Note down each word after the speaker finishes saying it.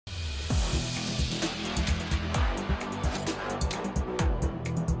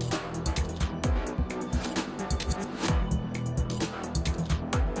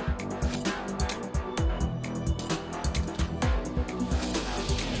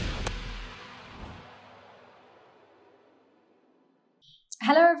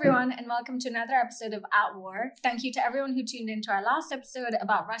everyone, and welcome to another episode of At War. Thank you to everyone who tuned into our last episode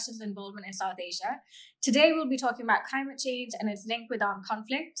about Russia's involvement in South Asia. Today, we'll be talking about climate change and its link with armed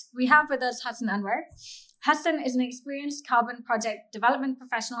conflict. We have with us Hassan Anwar. Hassan is an experienced carbon project development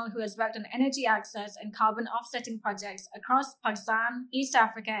professional who has worked on energy access and carbon offsetting projects across Pakistan, East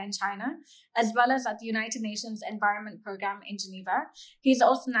Africa, and China, as well as at the United Nations Environment Programme in Geneva. He's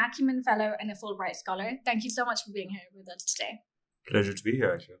also an Acumen Fellow and a Fulbright Scholar. Thank you so much for being here with us today. Pleasure to be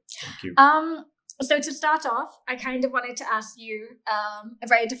here, Aisha. Thank you. So to start off, I kind of wanted to ask you a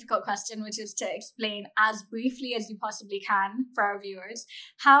very difficult question, which is to explain as briefly as you possibly can for our viewers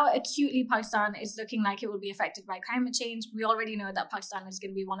how acutely Pakistan is looking like it will be affected by climate change. We already know that Pakistan is going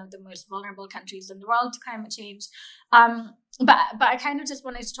to be one of the most vulnerable countries in the world to climate change. But I kind of just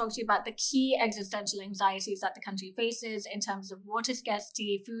wanted to talk to you about the key existential anxieties that the country faces in terms of water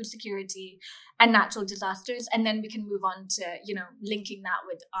scarcity, food security, and natural disasters. And then we can move on to, linking that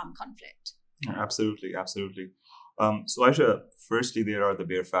with armed conflict. Absolutely. So Aisha, firstly, there are the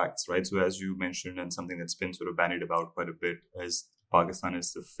bare facts, right? So as you mentioned, and something that's been sort of bandied about quite a bit, is Pakistan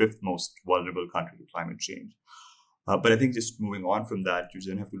is the fifth most vulnerable country to climate change. But I think just moving on from that, you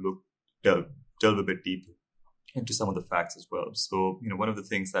then have to delve a bit deeper into some of the facts as well. So, one of the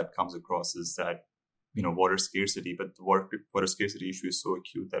things that comes across is that, water scarcity, but the water scarcity issue is so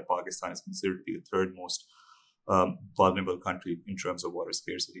acute that Pakistan is considered to be the third most vulnerable country in terms of water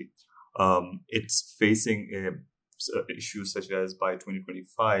scarcity. It's facing issues such as by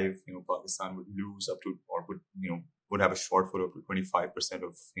 2025, Pakistan would lose up to, or would have a shortfall of 25%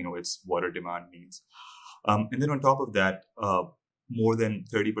 of, its water demand needs. And then on top of that, more than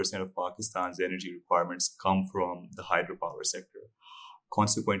 30% of Pakistan's energy requirements come from the hydropower sector.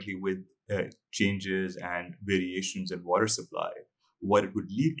 Consequently, with changes and variations in water supply, what it would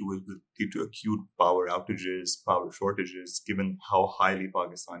lead to is lead to acute power outages, power shortages, given how highly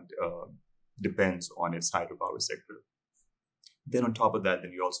Pakistan depends on its hydropower sector. Then on top of that,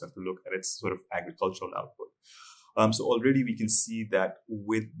 then you also have to look at its sort of agricultural output. So already we can see that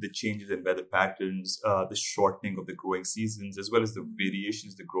with the changes in weather patterns, the shortening of the growing seasons, as well as the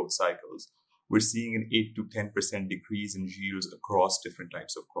variations, the growth cycles, we're seeing an 8 to 10% decrease in yields across different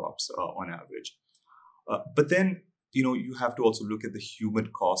types of crops on average. But then, you have to also look at the human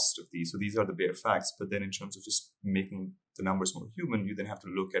cost of these. So these are the bare facts. But then in terms of just making the numbers more human, you then have to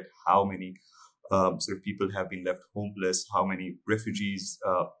look at how many sort of people have been left homeless, how many refugees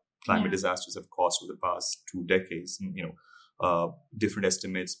climate disasters have cost over the past 2 decades. And, different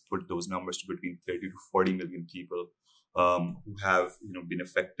estimates put those numbers to between 30 to 40 million people who have, been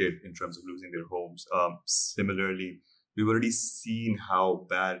affected in terms of losing their homes. Similarly, we've already seen how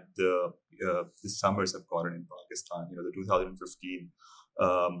bad the summers have gotten in Pakistan. The 2015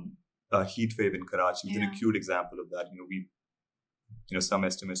 heat wave in Karachi is an acute example of that. Some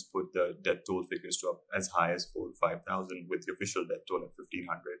estimates put the death toll figures to up as high as 4,000 to 5,000, with the official death toll at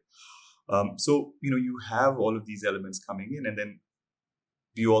 1,500. So you have all of these elements coming in, and then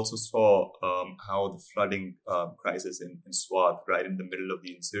we also saw how the flooding crisis in Swat, right in the middle of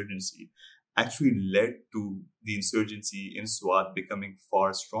the insurgency, actually led to the insurgency in Swat becoming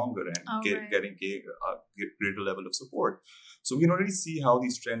far stronger and getting a greater level of support. So we can already see how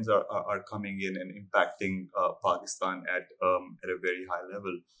these trends are coming in and impacting Pakistan at a very high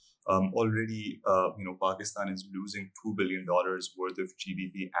level. Already, Pakistan is losing $2 billion worth of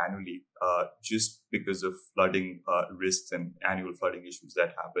GDP annually just because of flooding risks and annual flooding issues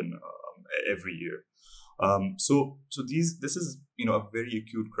that happen every year. So this is a very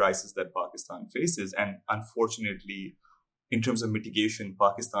acute crisis that Pakistan faces, and unfortunately, in terms of mitigation,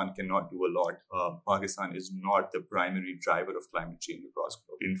 Pakistan cannot do a lot. Pakistan is not the primary driver of climate change across the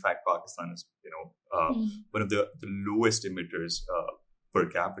globe. In fact, Pakistan is one of the lowest emitters per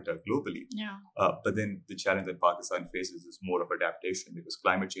capita globally. But then the challenge that Pakistan faces is more of adaptation, because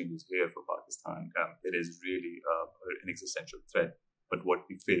climate change is here for Pakistan. It is really an existential threat. But what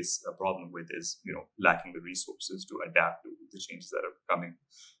we face a problem with is, lacking the resources to adapt to the changes that are coming.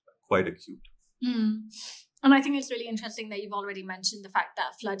 Quite acute. And I think it's really interesting that you've already mentioned the fact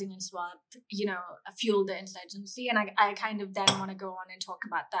that flooding in Swat, fueled the insurgency. And I kind of then want to go on and talk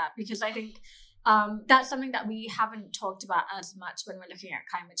about that, because I think that's something that we haven't talked about as much when we're looking at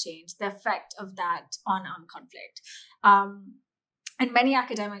climate change, the effect of that on armed conflict. And many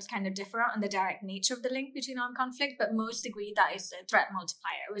academics kind of differ on the direct nature of the link between armed conflict, but most agree that it's a threat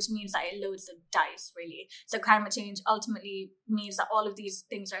multiplier, which means that it loads the dice, really. So climate change ultimately means that all of these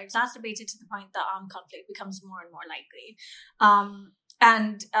things are exacerbated to the point that armed conflict becomes more and more likely.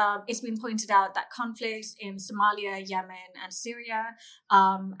 And it's been pointed out that conflicts in Somalia, Yemen, and Syria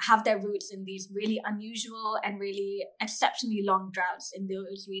have their roots in these really unusual and really exceptionally long droughts in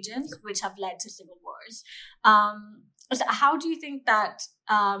those regions, which have led to civil wars. So how do you think that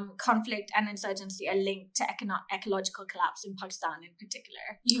conflict and insurgency are linked to ecological collapse in Pakistan in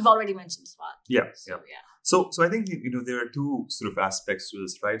particular? You've already mentioned Swat. So I think there are two sort of aspects to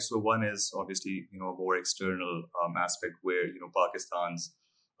this, right? So one is obviously a more external aspect where Pakistan's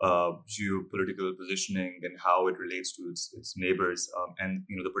geopolitical positioning and how it relates to its neighbors, and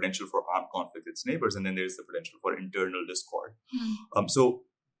the potential for armed conflict with its neighbors, and then there's the potential for internal discord. So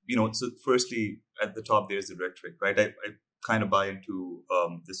firstly, at the top there's the rhetoric, right? I kind of buy into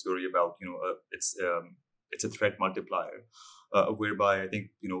this theory about it's a threat multiplier, whereby I think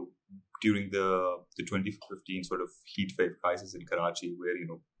during the 2015 sort of heat wave crisis in Karachi, where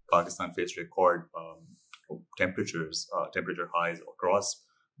Pakistan faced record temperature highs across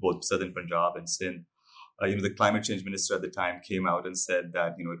both southern Punjab and Sindh. The climate change minister at the time came out and said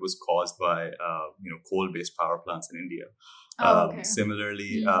that it was caused by coal-based power plants in India.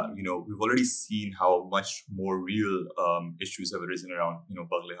 Similarly, we've already seen how much more real issues have arisen around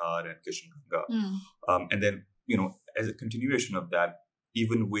Baghlihar and Kishangarh. And then as a continuation of that,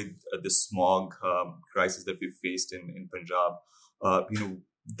 even with the smog crisis that we faced in Punjab,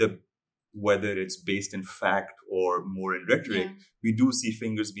 whether it's based in fact or more in rhetoric, we do see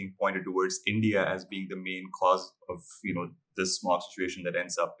fingers being pointed towards India as being the main cause of this smog situation that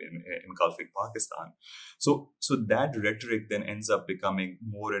ends up engulfing Pakistan. So that rhetoric then ends up becoming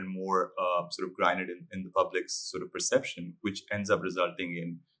more and more sort of grounded in the public's sort of perception, which ends up resulting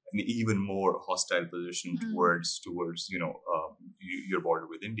in an even more hostile position towards your border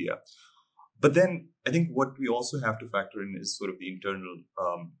with India. But then I think what we also have to factor in is sort of the internal,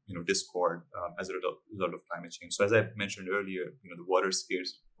 discord as a result of climate change. So as I mentioned earlier, the water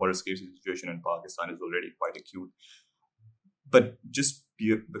scarcity situation in Pakistan is already quite acute. But just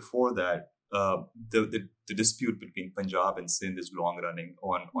before that, the dispute between Punjab and Sindh is long running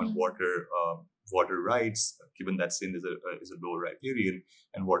on water rights, given that Sindh is a low riparian,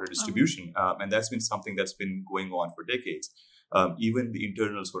 and water distribution, and that's been something that's been going on for decades. Even the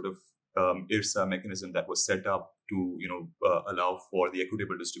internal sort of IRSA mechanism that was set up to allow for the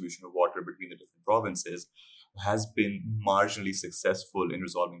equitable distribution of water between the different provinces has been marginally successful in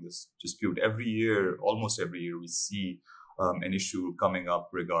resolving this dispute. Almost every year, we see an issue coming up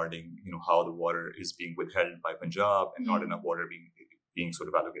regarding how the water is being withheld by Punjab and not enough water being sort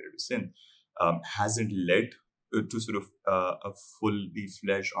of allocated to Sindh. Hasn't led to sort of a fully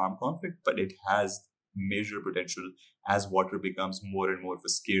fledged armed conflict, but it has major potential as water becomes more and more of a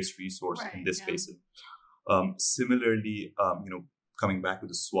scarce resource in this basin. Similarly, coming back to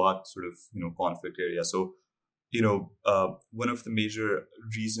the Swat sort of conflict area. So one of the major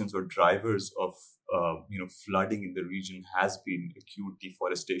reasons or drivers of flooding in the region has been acute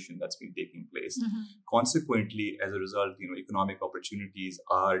deforestation that's been taking place. Consequently, as a result, economic opportunities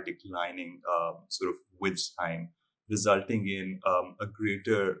are declining sort of with time, resulting in a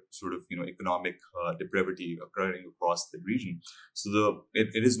greater sort of economic depravity occurring across the region. So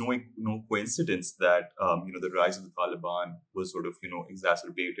it is no coincidence that the rise of the Taliban was sort of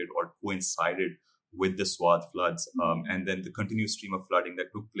exacerbated or coincided with the Swat floods, and then the continuous stream of flooding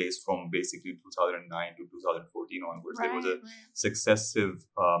that took place from basically 2009 to 2014 onwards. There was a successive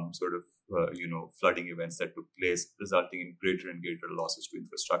sort of flooding events that took place, resulting in greater and greater losses to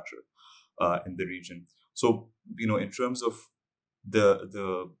infrastructure in the region. So in terms of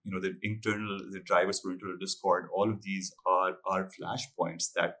the drivers for internal discord, all of these are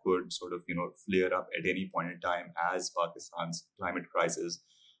flashpoints that could sort of flare up at any point in time as Pakistan's climate crisis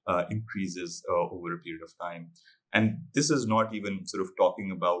increases over a period of time. And this is not even sort of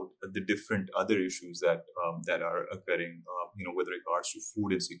talking about the different other issues that are occurring, with regards to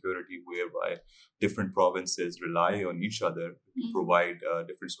food insecurity, whereby different provinces rely on each other to provide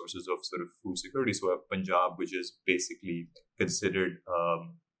different sources of sort of food security. So Punjab, which is basically considered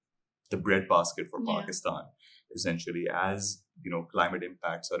the breadbasket for Pakistan, essentially, as climate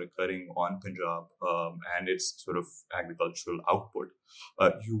impacts are occurring on Punjab and its sort of agricultural output,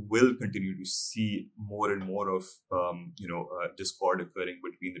 you will continue to see more and more of discord occurring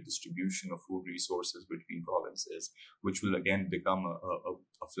between the distribution of food resources between provinces, which will again become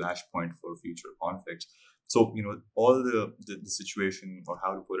a flashpoint for future conflicts. So all the situation, or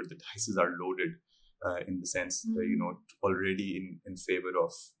how to put it, the dices are loaded. In the sense, already in favor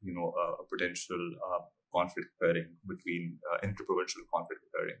of a potential conflict occurring between interprovincial conflict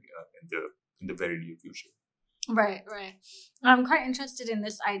occurring in the very near future. Right. I'm quite interested in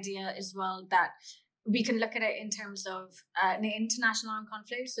this idea as well that we can look at it in terms of an international armed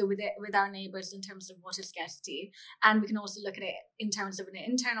conflict, so with our neighbors in terms of water scarcity, and we can also look at it in terms of an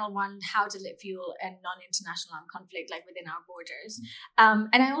internal one. How does it fuel a non-international armed conflict, like within our borders?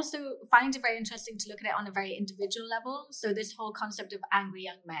 And I also find it very interesting to look at it on a very individual level. So this whole concept of angry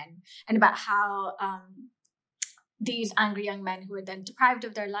young men, and about how these angry young men who are then deprived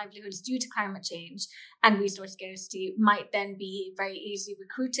of their livelihoods due to climate change and resource scarcity might then be very easily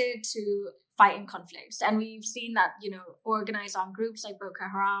recruited to fight in conflicts. And we've seen that, organized armed groups like Boko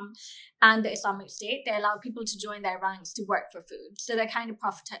Haram and the Islamic State, they allow people to join their ranks to work for food. So they're kind of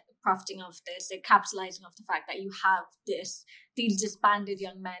profiting off this. They're capitalizing off the fact that you have these disbanded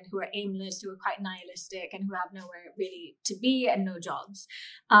young men who are aimless, who are quite nihilistic, and who have nowhere really to be and no jobs.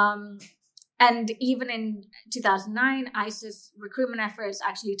 And even in 2009, ISIS recruitment efforts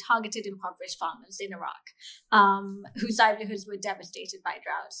actually targeted impoverished farmers in Iraq, whose livelihoods were devastated by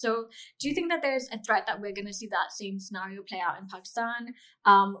drought. So do you think that there's a threat that we're going to see that same scenario play out in Pakistan,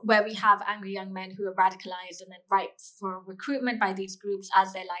 where we have angry young men who are radicalized and then ripe for recruitment by these groups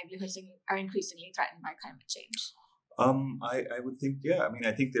as their livelihoods are increasingly threatened by climate change? I would think, yeah. I mean,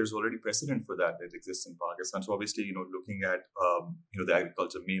 I think there's already precedent for that exists in Pakistan. So obviously, looking at,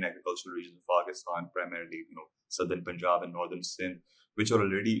 the main agricultural regions of Pakistan, primarily, southern Punjab and northern Sindh, which are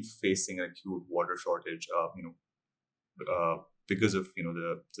already facing an acute water shortage, because of,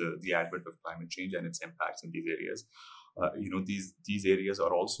 the advent of climate change and its impacts in these areas. These areas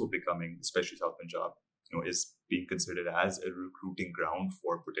are also becoming, especially South Punjab, is being considered as a recruiting ground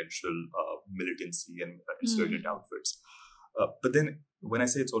for potential militancy and insurgent outfits. But then when I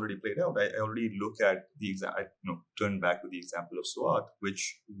say it's already played out, I already look at turn back to the example of Swat,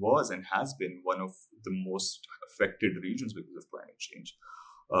 which was and has been one of the most affected regions because of climate change.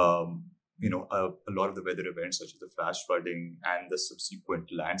 A lot of the weather events, such as the flash flooding and the subsequent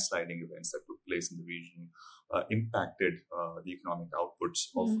landsliding events that took place in the region, impacted the economic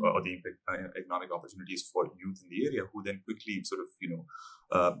outputs of or the economic opportunities for youth in the area, who then quickly sort of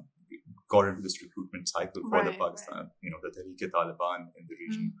got into this recruitment cycle for the Pakistan, the Tehreek-e-Taliban in the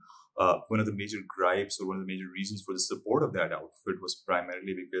region. One of the major gripes, or one of the major reasons for the support of that outfit, was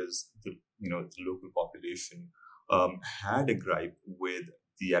primarily because the local population had a gripe with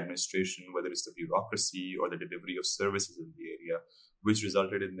the administration, whether it's the bureaucracy or the delivery of services in the area, which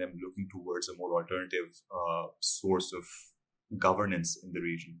resulted in them looking towards a more alternative source of governance in the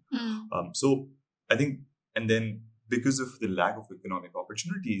region. So I think, and then because of the lack of economic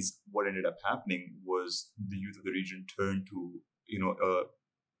opportunities, what ended up happening was the youth of the region turned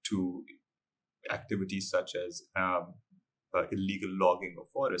to activities such as illegal logging of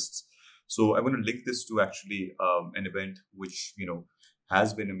forests. So I want to link this to actually an event which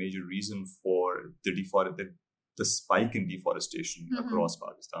has been a major reason for the spike in deforestation across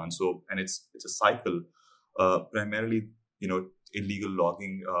Pakistan. So, and it's a cycle, primarily, illegal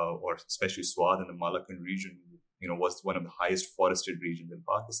logging, or especially Swat in the Malakand region, was one of the highest forested regions in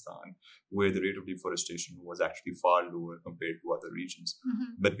Pakistan, where the rate of deforestation was actually far lower compared to other regions.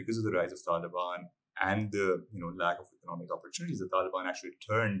 But because of the rise of Taliban and the lack of economic opportunities, the Taliban actually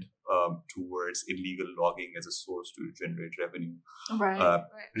turned towards illegal logging as a source to generate revenue,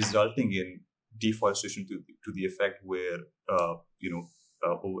 resulting in deforestation to the effect where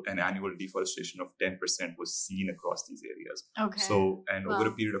an annual deforestation of 10% was seen across these areas. So, and over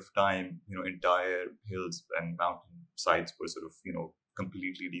a period of time, entire hills and mountain sides were sort of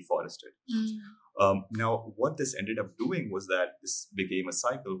completely deforested. Now, what this ended up doing was that this became a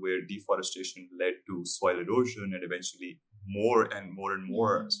cycle where deforestation led to soil erosion and eventually more and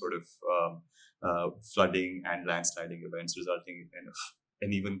more sort of flooding and landsliding events, resulting in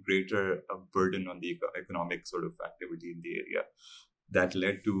an even greater burden on the economic sort of activity in the area. That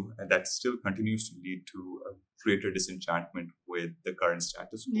led to, and that still continues to lead to, a greater disenchantment with the current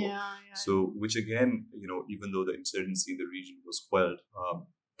status quo. So, which again, even though the insurgency in the region was quelled,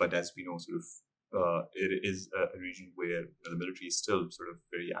 but as we know, sort of, it is a region where the military is still sort of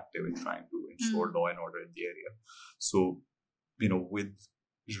very active in trying to ensure law and order in the area. So, with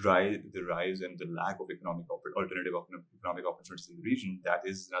the rise and the lack of alternative economic opportunities in the region, that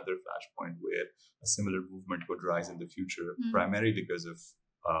is another flashpoint where a similar movement could rise in the future, primarily because of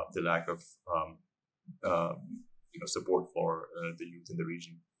the lack of support for the youth in the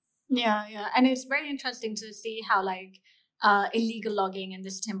region. And it's very interesting to see how illegal logging and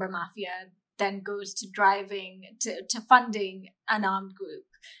this timber mafia then goes to funding an armed group,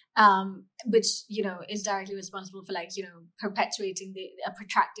 which is directly responsible for perpetuating a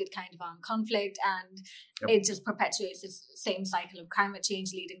protracted kind of armed conflict, and it just perpetuates this same cycle of climate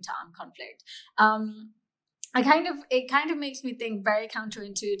change leading to armed conflict. It kind of makes me think very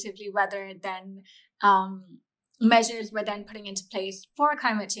counterintuitively whether then measures we're then putting into place for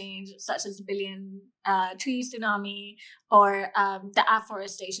climate change, such as the billion tree tsunami or the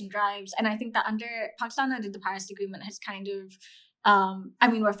afforestation drives. And I think that Pakistan under the Paris Agreement has kind of,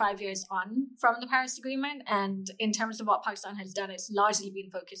 we're 5 years on from the Paris Agreement, and in terms of what Pakistan has done, it's largely been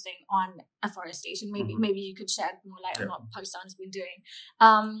focusing on afforestation. Maybe you could shed more light on what Pakistan's been doing,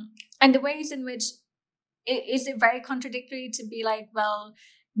 and the ways in which is it very contradictory to be like, well,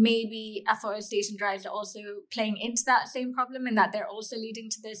 maybe afforestation drives are also playing into that same problem, and that they're also leading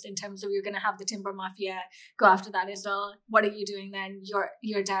to this in terms of you're going to have the timber mafia go after that as well. What are you doing then?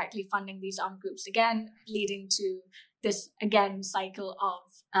 You're directly funding these armed groups again, leading to this again cycle of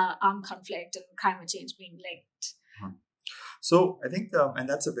armed conflict and climate change being linked. So I think, and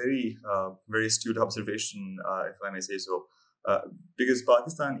that's a very astute observation, if I may say so. Because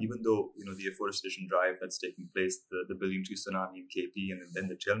Pakistan, even though the afforestation drive that's taking place, the billion tree tsunami in KP, and then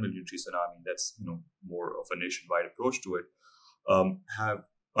the 10 million tree tsunami, that's more of a nationwide approach to it,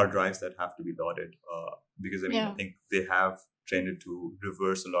 are drives that have to be lauded. Because I think they have tended to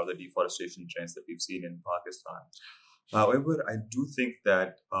reverse a lot of the deforestation trends that we've seen in Pakistan. However, I do think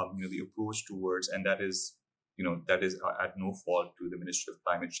that the approach towards, and that is at no fault to the Ministry of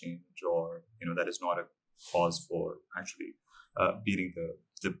Climate Change, or that is not a cause for actually beating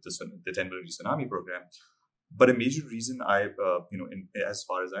the 10 million tsunami program. But a major reason as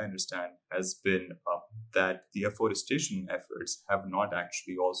far as I understand, has been that the afforestation efforts have not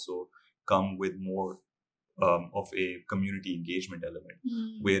actually also come with more of a community engagement element,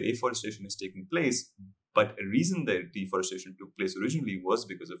 where afforestation is taking place. But a reason that deforestation took place originally was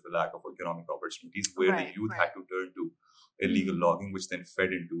because of a lack of economic opportunities, where the youth had to turn to illegal logging, which then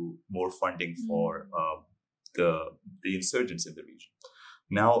fed into more funding for the insurgents in the region.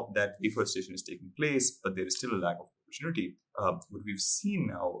 Now that deforestation is taking place, but there is still a lack of opportunity. What we've seen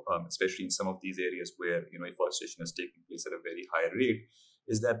now, especially in some of these areas where afforestation is taking place at a very high rate,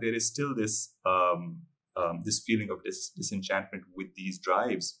 is that there is still this this feeling of disenchantment with these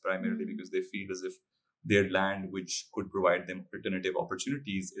drives, primarily because they feel as if their land, which could provide them alternative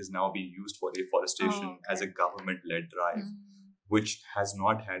opportunities, is now being used for afforestation as a government-led drive, which has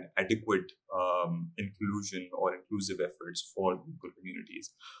not had adequate inclusion or inclusive efforts for local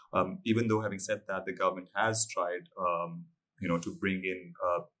communities. Even though, having said that, the government has tried, to bring in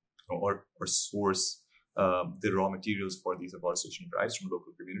or source the raw materials for these afforestation drives from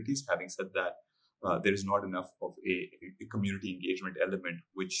local communities. Having said that, there is not enough of a community engagement element,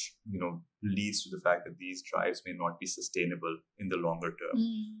 which leads to the fact that these drives may not be sustainable in the longer term,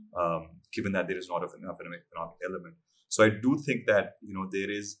 given that there is not enough of an economic element. So I do think that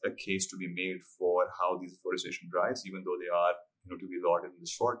there is a case to be made for how these afforestation drives, even though they are to be lauded in the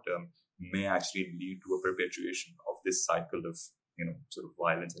short term, may actually lead to a perpetuation of this cycle of sort of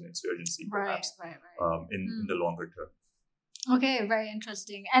violence and insurgency, perhaps, in the longer term. Okay, very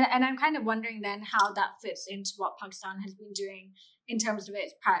interesting. And I'm kind of wondering then how that fits into what Pakistan has been doing in terms of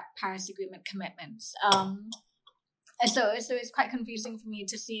its Paris Agreement commitments. So it's quite confusing for me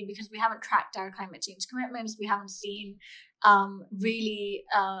to see, because we haven't tracked our climate change commitments. We haven't seen really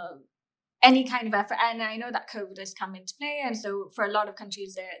any kind of effort. And I know that COVID has come into play. And so for a lot of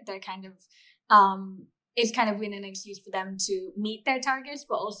countries, they're kind of it's kind of been an excuse for them to meet their targets,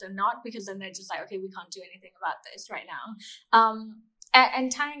 but also not, because then they're just like, okay, we can't do anything about this right now. And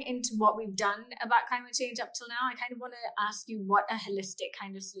tying into what we've done about climate change up till now, I kind of want to ask you what a holistic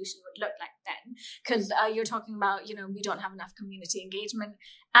kind of solution would look like then. Because you're talking about, we don't have enough community engagement,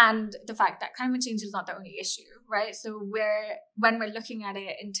 and the fact that climate change is not the only issue, right? So when we're looking at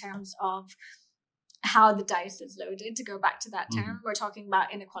it in terms of how the dice is loaded, to go back to that term, we're talking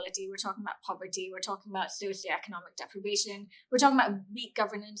about inequality, we're talking about poverty, we're talking about socioeconomic deprivation, we're talking about weak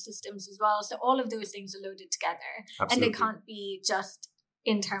governance systems as well. So all of those things are loaded together. Absolutely. And they can't be just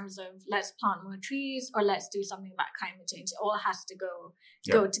in terms of let's plant more trees or let's do something about climate change. It all has to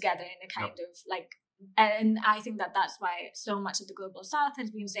go together in a kind of like, and I think that that's why so much of the global south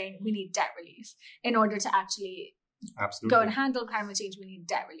has been saying we need debt relief in order to actually go and handle climate change. We need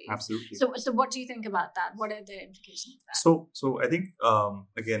debt relief. Absolutely. So what do you think about that? What are the implications of that? So I think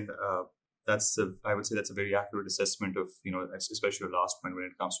again, I would say that's a very accurate assessment of especially your last point when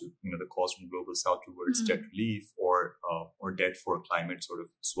it comes to the calls from global south towards debt relief or debt for climate sort of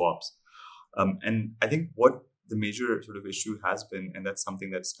swaps. And I think what the major sort of issue has been, and that's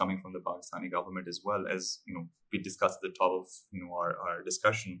something that's coming from the Pakistani government as well, as we discussed at the top of our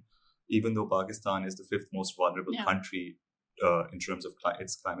discussion. Even though Pakistan is the fifth most vulnerable country in terms of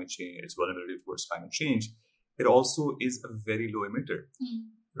its climate change, its vulnerability towards climate change, it also is a very low emitter,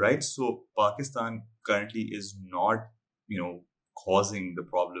 right? So Pakistan currently is not, causing the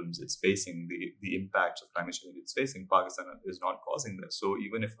problems it's facing, the impacts of climate change it's facing. Pakistan is not causing this. So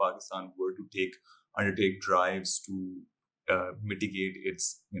even if Pakistan were to undertake drives to mitigate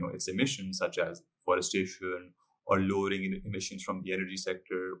its emissions, such as forestation or lowering emissions from the energy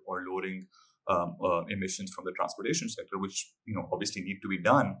sector or lowering emissions from the transportation sector, which obviously need to be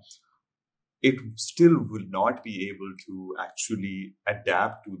done, it still will not be able to actually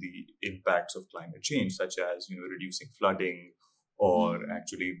adapt to the impacts of climate change, such as reducing flooding or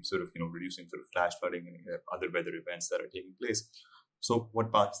actually reducing flash flooding and other weather events that are taking place. So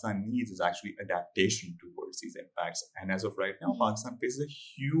what Pakistan needs is actually adaptation towards these impacts. And as of right now, Pakistan faces a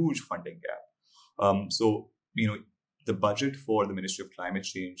huge funding gap. So the budget for the Ministry of Climate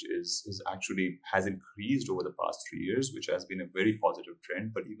Change has increased over the past 3 years, which has been a very positive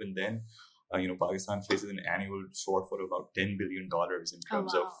trend. But even then, Pakistan faces an annual shortfall of about $10 billion in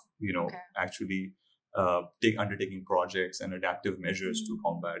terms of actually undertaking projects and adaptive measures to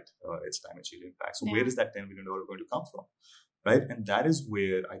combat its climate change impact. So where is that $10 billion going to come from, right? And that is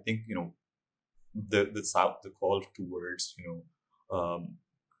where I think the call towards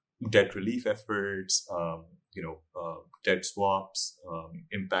debt relief efforts, debt swaps,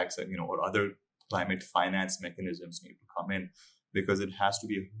 impacts, or other climate finance mechanisms need to come in, because it has to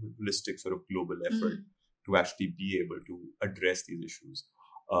be a holistic sort of global effort to actually be able to address these issues.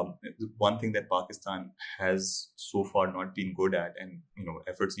 One thing that Pakistan has so far not been good at, and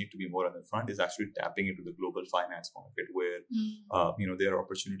efforts need to be more on the front, is actually tapping into the global finance market, where there are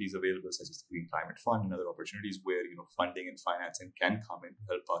opportunities available, such as the Green Climate Fund and other opportunities where funding and financing can come in to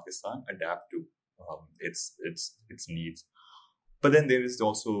help Pakistan adapt to its needs. But then there is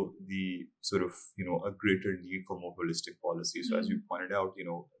also the sort of a greater need for more holistic policy. So as you pointed out,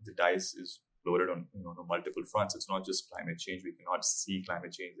 the dice is loaded on multiple fronts. It's not just climate change. We cannot see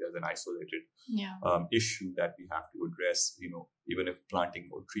climate change as an isolated issue that we have to address. Even if planting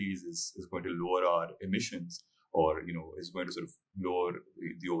more trees is going to lower our emissions, or is going to sort of lower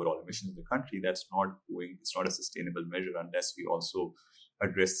the overall emissions in the country, it's not a sustainable measure unless we also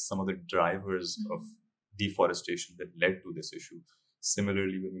address some of the drivers of deforestation that led to this issue.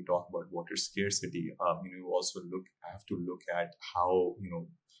 Similarly, when we talk about water scarcity, you also have to look at how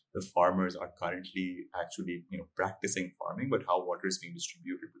the farmers are currently actually practicing farming, but how water is being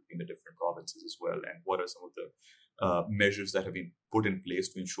distributed between the different provinces as well, and what are some of the measures that have been put in place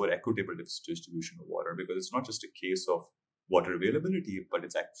to ensure equitable distribution of water, because it's not just a case of water availability, but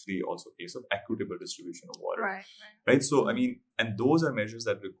it's actually also a case of equitable distribution of water. Right. So, and those are measures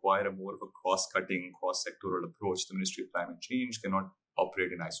that require a more of a cross-cutting, cross-sectoral approach. The Ministry of Climate Change cannot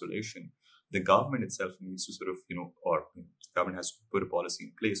operate in isolation. The government itself needs to the government has to put a policy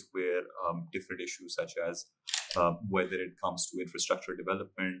in place where different issues, such as whether it comes to infrastructure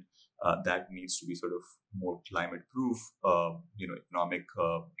development, that needs to be sort of more climate-proof, economic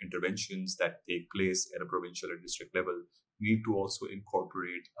interventions that take place at a provincial or district level need to also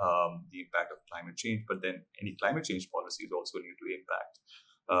incorporate the impact of climate change. But then any climate change policies also need to impact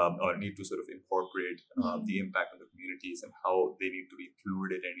or need to sort of incorporate the impact on the communities and how they need to be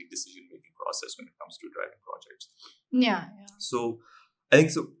included in any decision-making process when it comes to driving projects. Yeah. So I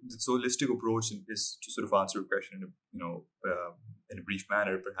think the holistic approach is to sort of answer your question, in a brief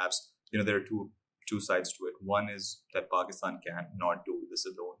manner. Perhaps there are two sides to it. One is that Pakistan cannot do this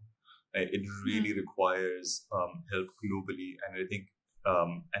alone. It really requires help globally, and I think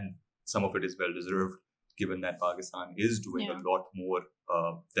and some of it is well deserved, given that Pakistan is doing a lot more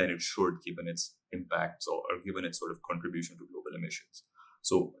than it should, given its impacts or given its sort of contribution to global emissions.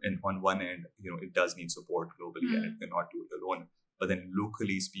 So, on one end, it does need support globally, and it cannot do it alone. But then,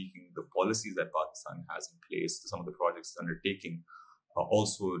 locally speaking, the policies that Pakistan has in place, some of the projects it's undertaking,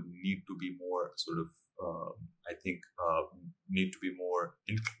 also need to be more sort of, need to be more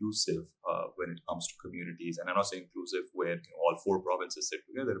inclusive when it comes to communities. And I'm not saying inclusive where all 4 provinces sit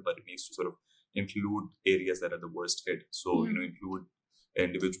together, but it needs to sort of include areas that are the worst hit. So, include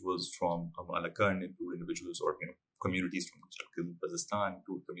individuals from Malakand, include individuals or communities from Uzbekistan,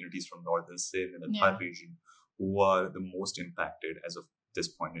 to communities from northern Sindh and the Thar region, who are the most impacted as of this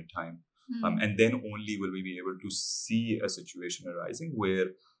point in time. And then only will we be able to see a situation arising where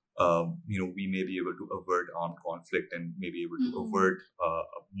we may be able to avert armed conflict and may be able to avert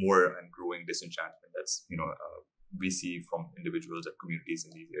more and growing disenchantment that's we see from individuals and communities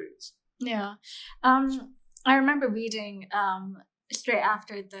in these areas. Yeah. I remember reading straight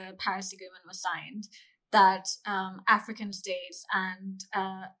after the Paris Agreement was signed that African states and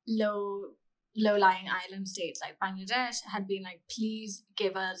low-lying island states like Bangladesh had been like, please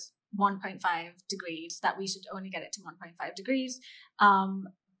give us 1.5 degrees, that we should only get it to 1.5 degrees.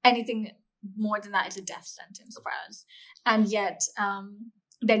 Anything more than that is a death sentence for us. And yet,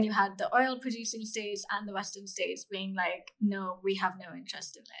 then you had the oil producing states and the Western states being like, no, we have no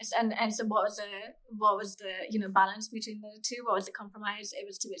interest in this. And so what was the balance between the two? What was the compromise? It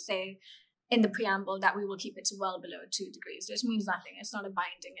was to say in the preamble that we will keep it to well below 2 degrees, which means nothing. It's not a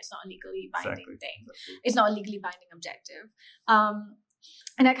legally binding thing. Exactly. It's not a legally binding objective.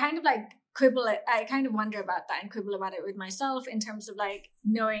 And I kind of I kind of wonder about that and quibble about it with myself in terms of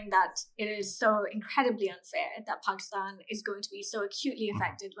knowing that it is so incredibly unfair that Pakistan is going to be so acutely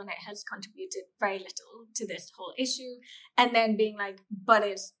affected when it has contributed very little to this whole issue, and then being but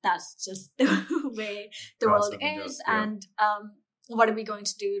that's just the way the world is, and what are we going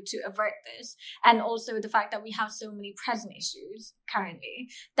to do to avert this? And also the fact that we have so many present issues currently,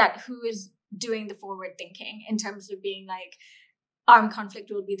 that who is doing the forward thinking in terms of being armed conflict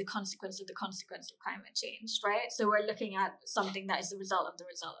will be the consequence of climate change, right? So we're looking at something that is the result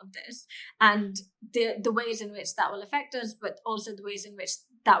of this, and the ways in which that will affect us, but also the ways in which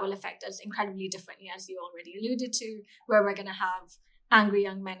that will affect us incredibly differently, as you already alluded to, where we're going to have angry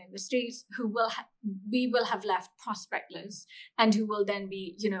young men in the streets who we will have left prospectless, and who will then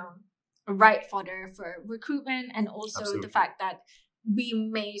be, right fodder for recruitment, and also Absolutely. The fact that we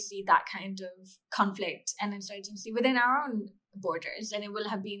may see that kind of conflict and insurgency within our own borders, and it will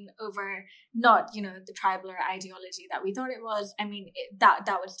have been over not the tribal or ideology that we thought it was. I mean,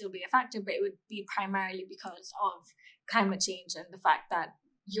 that would still be a factor, but it would be primarily because of climate change and the fact that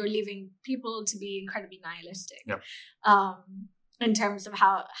you're leaving people to be incredibly nihilistic. Yep. In terms of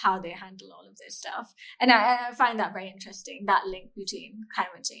how they handle all of this stuff. And I find that very interesting, that link between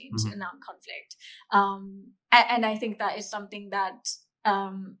climate change and armed conflict. And I think that is something that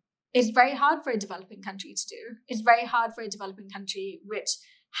is very hard for a developing country to do. It's very hard for a developing country which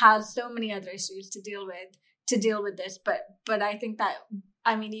has so many other issues to deal with this. But I think that,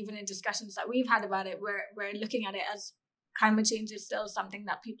 even in discussions that we've had about it, we're looking at it as climate change is still something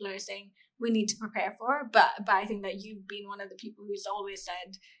that people are saying we need to prepare for, but I think that you've been one of the people who's always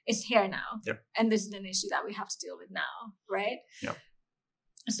said it's here now, and this is an issue that we have to deal with now, right? Yeah.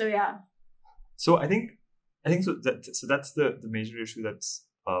 So yeah. So I think so. That's the major issue that's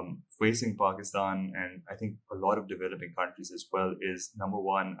facing Pakistan, and I think a lot of developing countries as well. Is number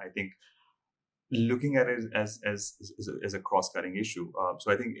one, I think, looking at it as a cross-cutting issue. So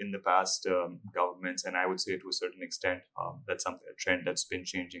I think in the past, governments, and I would say to a certain extent, that's a trend that's been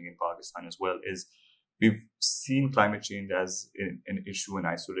changing in Pakistan as well, is we've seen climate change as an issue in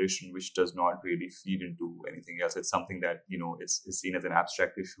isolation, which does not really feed into anything else. It's something that, it's seen as an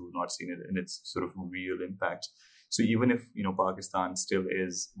abstract issue, not seen in its sort of real impact. So even if, Pakistan still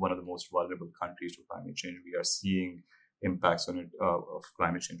is one of the most vulnerable countries to climate change, we are seeing impacts on it of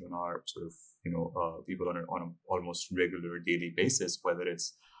climate change on our sort of people on an almost regular daily basis, whether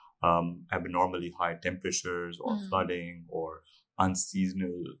it's abnormally high temperatures or flooding or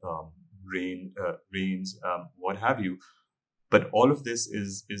unseasonal rains, what have you. But all of this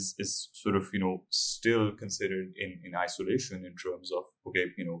is sort of still considered in isolation in terms of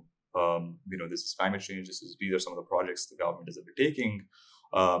this is climate change. These are some of the projects the government is undertaking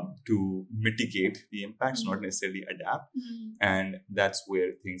to mitigate the impacts, not necessarily adapt. And that's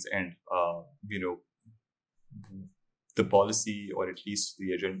where things end. The policy, or at least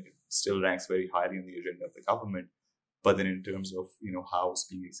the agenda, still ranks very highly on the agenda of the government. But then in terms of, how it's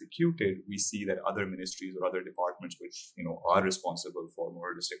being executed, we see that other ministries or other departments which, are responsible for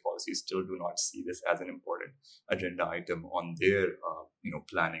more holistic policies still do not see this as an important agenda item on their,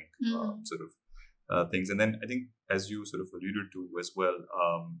 planning sort of things. And then I think, as you sort of alluded to as well,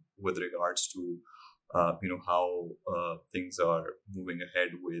 with regards to, how things are moving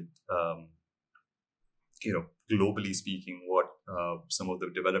ahead with, globally speaking, what some of the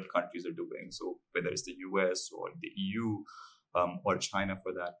developed countries are doing. So whether it's the US or the EU or China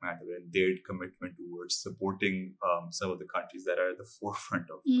for that matter, and their commitment towards supporting some of the countries that are at the forefront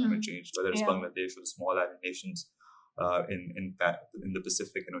of climate change, whether it's Bangladesh or the small island nations in the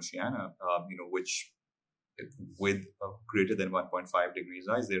Pacific and Oceania, which with greater than 1.5 degrees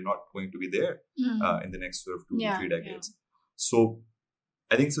rise, they're not going to be there in the next sort of 2 to 3 decades. So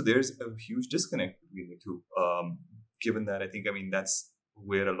I think there's a huge disconnect between the two, given that that's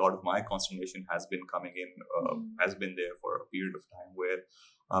where a lot of my consternation has been coming in, has been there for a period of time, where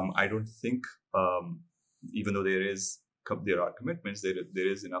I don't think, even though there are commitments,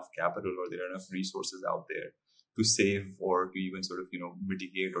 there is enough capital or there are enough resources out there to save or to even sort of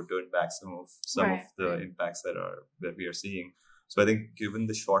mitigate or turn back some of the impacts that we are seeing. So I think, given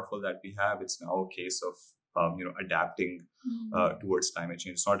the shortfall that we have, it's now a case of adapting towards climate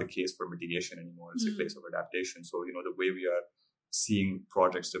change. It's not a case for mitigation anymore. It's a case of adaptation. So, the way we are seeing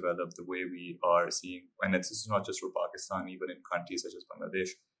projects develop the way we are seeing, and this is not just for Pakistan, even in countries such as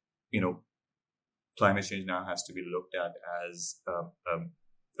Bangladesh, climate change now has to be looked at as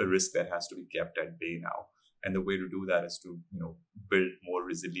a risk that has to be kept at bay now. And the way to do that is to, build more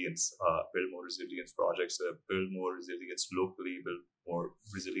resilience projects, build more resilience locally, build more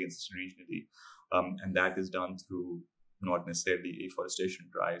resilience regionally. And that is done through not necessarily afforestation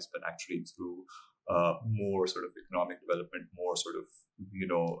drives, but actually through more sort of economic development, more sort of,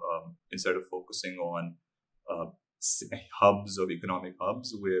 instead of focusing on economic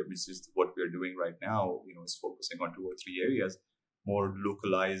hubs, which is what we're doing right now, is focusing on 2 or 3 areas, more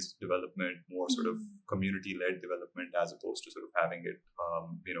localized development, more sort of community-led development, as opposed to sort of having it,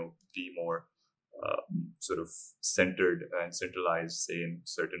 be more sort of centered and centralized, say, in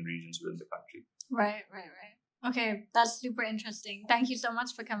certain regions within the country. Right. Okay, that's super interesting. Thank you so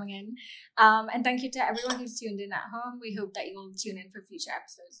much for coming in. And thank you to everyone who's tuned in at home. We hope that you will tune in for future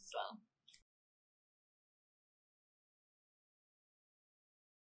episodes as well.